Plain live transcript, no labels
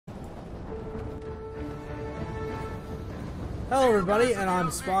Hello everybody, and I'm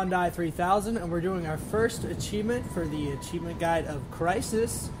SpawnDie3000, and we're doing our first achievement for the achievement guide of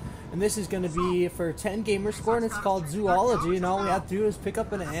Crisis. And this is going to be for 10 gamer score, and it's called Zoology, and all we have to do is pick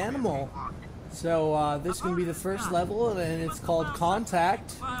up an animal. So this is going to be the first level, and it's called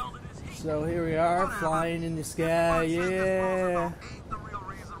Contact. So here we are, flying in the sky, yeah.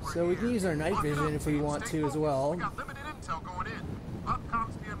 So we can use our night vision if we want to as well.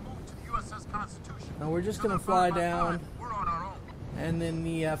 Now we're just going to fly down. And then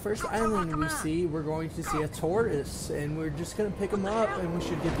the first island we see, we're going to see a tortoise, and we're just going to pick him up, and we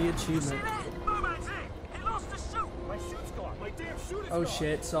should get the achievement. Oh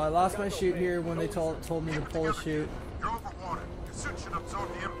shit, so I lost my chute here when they told me to pull a chute.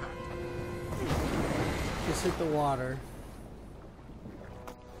 Just hit the water.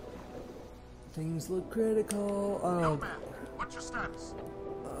 Things look critical. Oh. What's your status?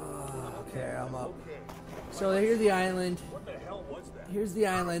 Okay, I'm up. So here's the island. Here's the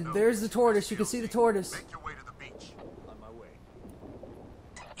island. There's the tortoise. You can see the tortoise. Make your way to the beach. On my way.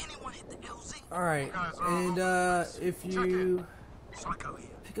 Anyone hit the LZ? Alright, and if you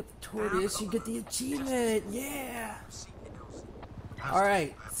pick up the tortoise, you get the achievement. Yeah!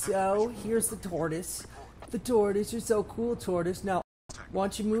 Alright, so here's the tortoise. The tortoise, you're so cool, tortoise. Now, why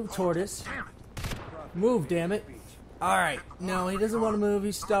don't you move, tortoise? Move, damn it. Alright, no, he doesn't want to move.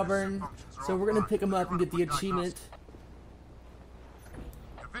 He's stubborn. So we're going to pick him up and get the achievement.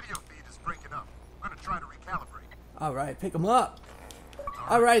 Video feed is breaking up. I'm gonna try to recalibrate. Alright, pick him up.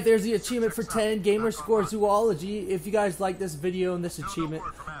 Alright, there's the achievement for 10 gamer score Zoology. If you guys like this video and this achievement,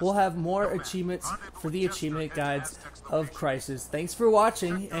 we'll have more achievements for the achievement guides of Crisis. Thanks for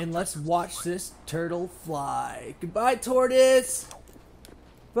watching, and let's watch this turtle fly. Goodbye, tortoise.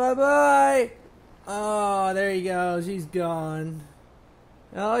 Bye bye. Oh, there he goes. He's gone.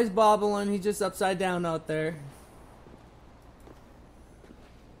 Oh, he's bobbling. He's just upside down out there.